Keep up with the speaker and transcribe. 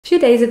2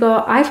 days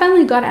ago, I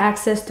finally got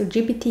access to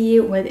GPT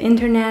with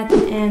internet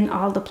and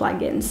all the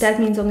plugins.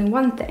 That means only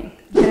one thing,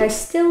 that I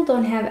still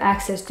don't have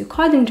access to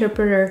Code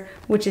Interpreter,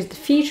 which is the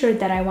feature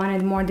that I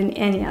wanted more than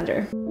any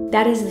other.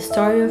 That is the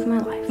story of my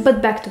life.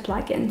 But back to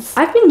plugins.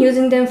 I've been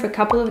using them for a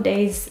couple of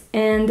days,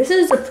 and this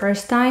is the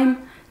first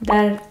time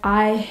that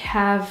I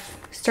have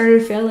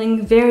started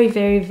feeling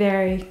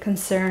very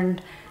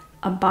concerned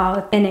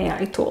about an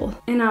AI tool,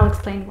 and I'll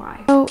explain why.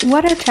 So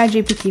what are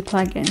ChatGPT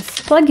plugins?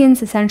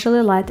 Plugins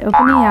essentially let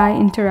OpenAI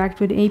interact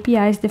with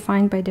APIs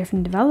defined by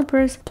different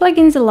developers.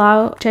 Plugins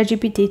allow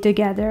ChatGPT to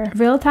gather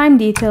real-time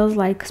details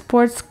like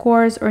sports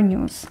scores or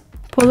news,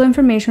 pull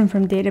information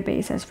from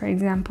databases, for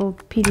example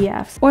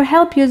PDFs, or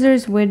help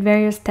users with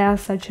various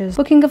tasks such as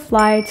booking a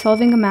flight,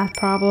 solving a math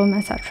problem,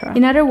 etc.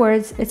 In other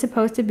words, it's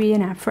supposed to be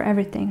an app for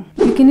everything.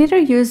 You can either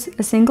use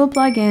a single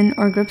plugin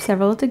or group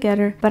several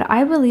together, but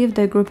I believe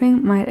that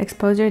grouping might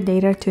expose your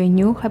data to a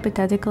new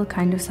hypothetical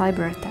kind of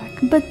cyber attack.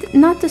 But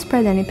not to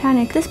spread any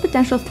panic, this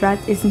potential threat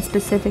isn't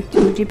specific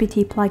to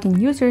GPT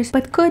plugin users,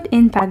 but could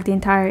impact the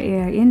entire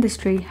AI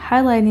industry,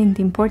 highlighting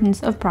the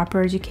importance of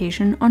proper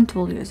education on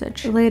tool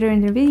usage. Later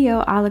in the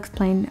video, I'll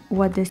explain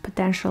what this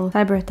potential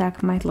cyber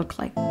attack might look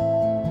like.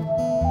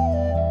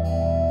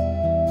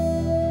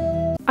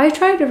 I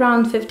tried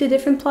around 50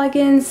 different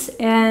plugins,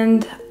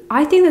 and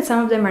I think that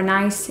some of them are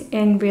nice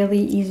and really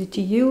easy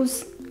to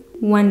use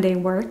when they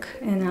work,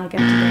 and I'll get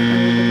to that a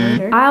little bit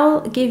later.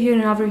 I'll give you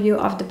an overview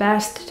of the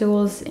best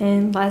tools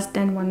in less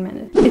than 1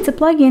 minute. It's a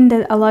plugin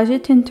that allows you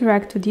to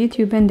interact with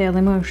YouTube and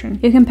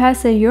Dailymotion. You can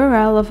pass a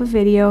URL of a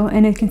video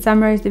and it can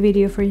summarize the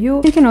video for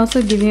you. It can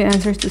also give you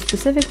answers to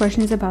specific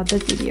questions about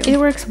that video. It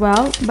works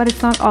well, but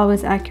it's not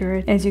always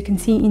accurate, as you can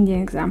see in the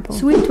example.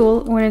 Sweet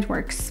tool when it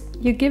works.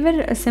 You give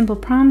it a simple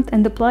prompt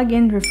and the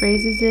plugin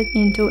rephrases it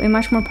into a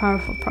much more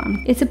powerful prompt.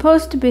 It's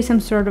supposed to be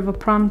some sort of a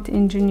prompt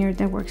engineer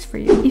that works for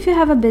you. If you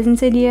have a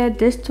business idea,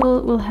 this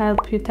tool will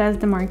help you test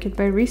the market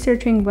by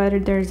researching whether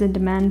there's a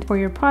demand for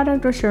your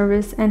product or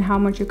service and how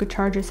much you could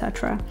charge,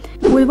 etc.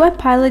 With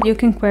Webpilot, you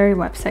can query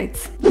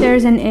websites.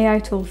 There's an AI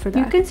tool for that.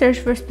 You can search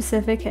for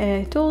specific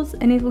AI tools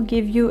and it will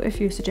give you a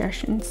few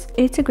suggestions.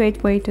 It's a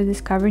great way to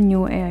discover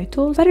new AI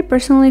tools, but I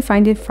personally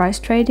find it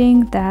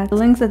frustrating that the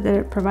links that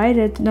are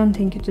provided don't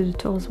take you to the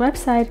tool's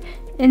website.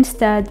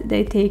 Instead,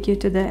 they take you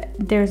to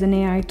there's an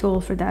AI tool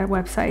for that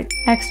website.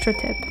 Extra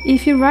tip: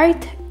 if you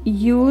write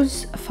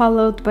use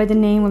followed by the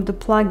name of the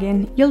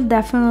plugin, you'll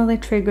definitely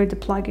trigger the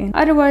plugin.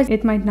 Otherwise,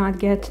 it might not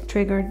get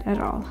triggered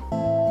at all.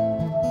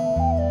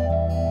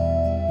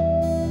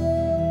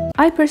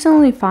 I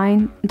personally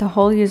find the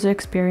whole user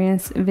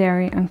experience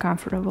very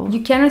uncomfortable.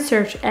 You cannot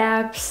search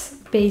apps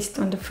based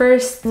on the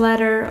first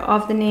letter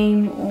of the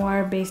name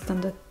or based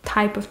on the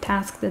type of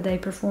task that they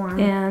perform.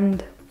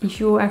 And if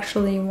you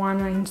actually want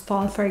to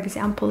install, for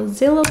example, a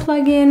Zillow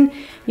plugin,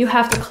 you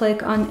have to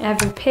click on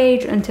every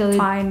page until you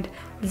find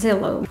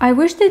Zillow. I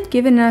wish they'd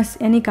given us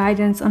any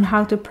guidance on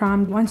how to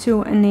prompt once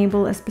you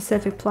enable a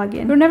specific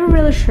plugin. You're never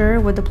really sure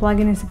what the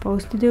plugin is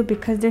supposed to do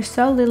because there's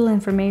so little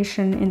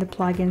information in the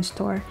plugin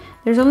store.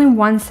 There's only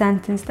one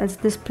sentence that's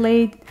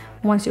displayed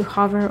once you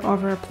hover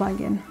over a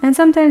plugin. And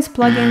sometimes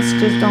plugins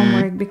just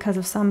don't work because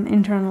of some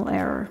internal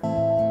error.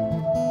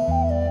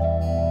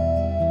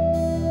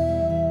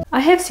 I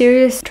have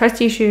serious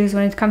trust issues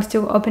when it comes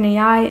to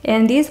OpenAI,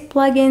 and these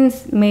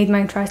plugins made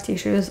my trust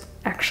issues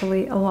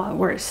actually a lot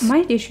worse.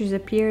 My issues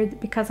appeared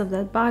because of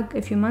that bug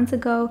a few months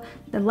ago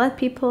that let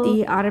people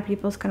see other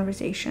people's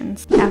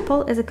conversations.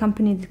 Apple is a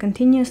company that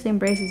continuously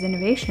embraces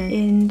innovation,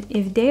 and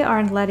if they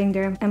aren't letting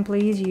their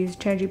employees use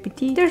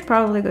ChatGPT, there's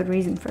probably a good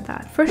reason for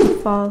that. First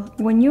of all,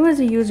 when you as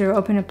a user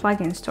open a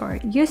plugin store,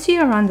 you see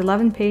around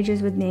 11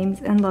 pages with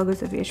names and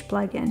logos of each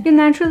plugin. You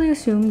naturally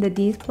assume that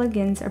these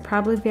plugins are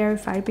probably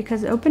verified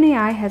because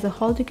OpenAI has a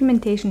whole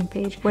documentation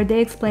page where they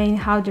explain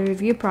how the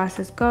review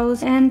process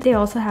goes, and they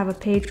also have a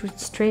page with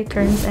strict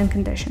terms and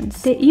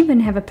conditions. They even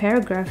have a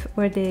paragraph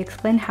where they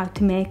explain how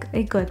to make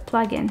a good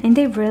plugin, and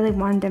they really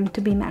want them to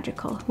be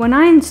magical. When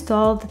I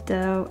installed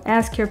the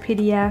Ask Your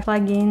PDF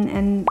plugin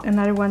and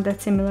another one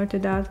that's similar to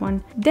that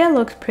one, they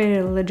looked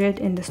pretty legit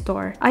in the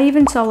store. I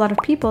even saw a lot of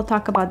people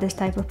talk about this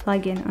type of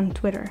plugin on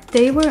Twitter.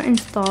 They were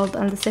installed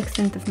on the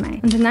 16th of May.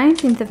 On the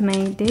 19th of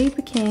May, they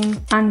became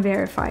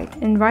unverified,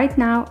 and right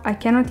now I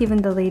cannot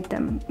even delete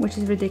them, which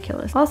is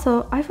ridiculous.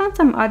 Also, I found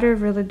some other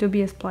really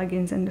dubious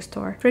plugins in the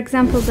store. For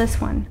example, this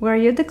one, where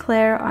you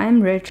declare I am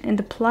rich and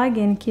the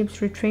plugin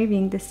keeps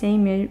retrieving the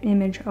same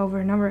image over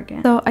and over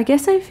again. So I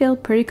guess I feel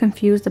pretty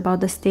confused about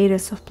the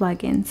status of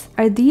plugins.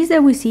 Are these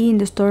that we see in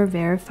the store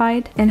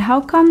verified? And how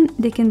come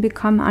they can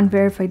become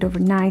unverified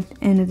overnight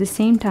and at the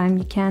same time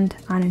you can't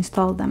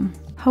uninstall them?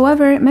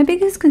 However, my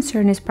biggest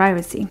concern is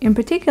privacy. In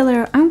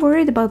particular, I'm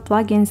worried about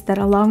plugins that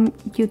allow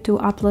you to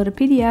upload a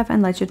PDF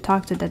and let you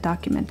talk to the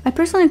document. I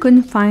personally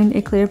couldn't find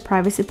a clear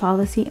privacy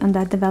policy on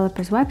that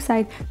developer's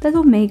website that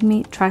would make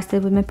me trust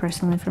it with my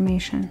personal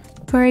information.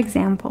 For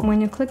example, when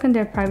you click on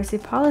their privacy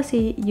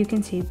policy, you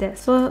can see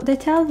this. So they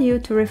tell you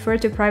to refer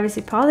to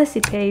privacy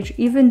policy page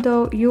even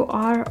though you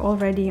are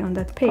already on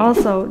that page.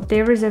 Also,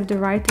 they reserve the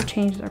right to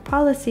change their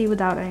policy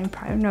without any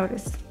prior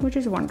notice, which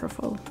is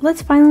wonderful.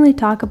 Let's finally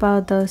talk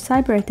about those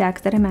cyber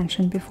attacks that I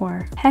mentioned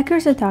before.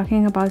 Hackers are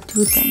talking about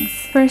two things.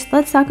 First,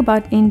 let's talk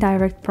about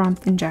indirect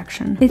prompt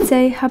injection. It's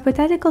a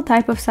hypothetical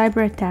type of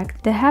cyber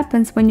attack that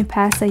happens when you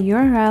pass a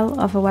URL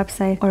of a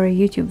website or a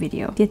YouTube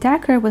video. The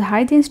attacker would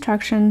hide the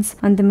instructions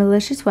on the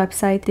malicious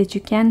website that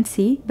you can't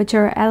see, but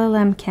your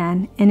LLM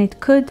can, and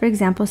it could, for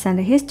example, send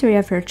a history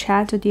of your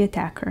chat to the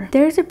attacker.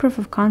 There is a proof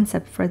of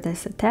concept for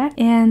this attack,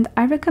 and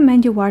I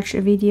recommend you watch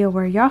a video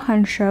where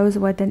Johan shows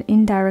what an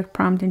indirect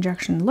prompt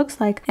injection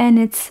looks like, and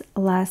it's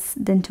less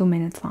than 2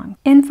 minutes long.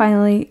 And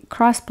finally,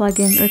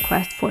 cross-plugin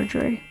request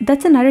forgery.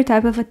 That's another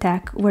type of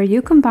attack where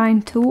you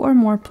combine 2 or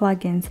more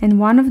plugins and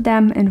one of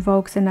them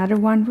invokes another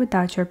one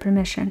without your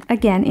permission.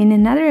 Again, in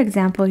another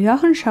example,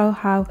 Johan showed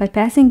how by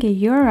passing a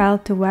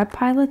URL to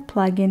WebPilot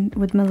plugin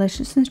with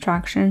malicious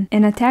instruction,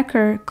 an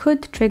attacker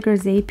could trigger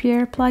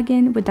Zapier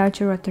plugin without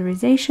your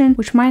authorization,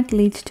 which might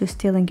lead to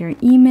stealing your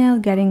email,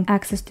 getting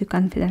access to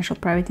confidential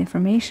private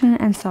information,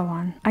 and so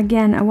on.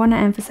 Again, I want to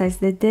emphasize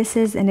that this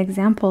is an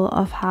example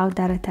of how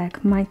that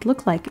attack might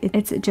look like.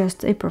 It's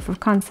just a proof of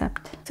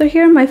concept. So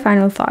here are my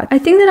final thoughts. I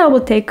think that I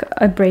will take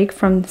a break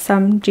from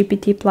some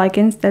GPT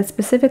plugins that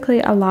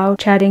specifically allow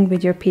chatting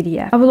with your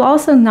PDF. I will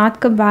also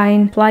not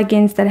combine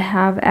plugins that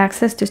have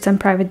access to some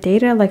private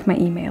data like my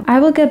email. I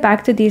will get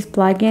back to these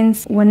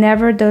plugins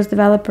whenever those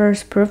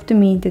developers prove to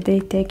me that they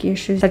take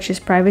issues such as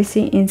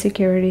privacy and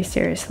security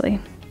seriously.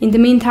 In the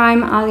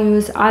meantime, I'll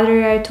use other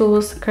AI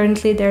tools.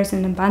 Currently, there's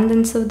an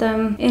abundance of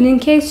them. And in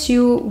case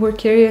you were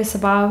curious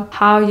about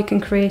how you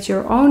can create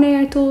your own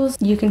AI tools,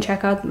 you can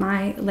check out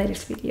my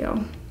latest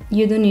video.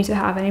 You don't need to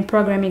have any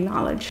programming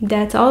knowledge.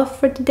 That's all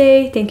for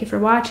today. Thank you for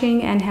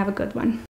watching and have a good one.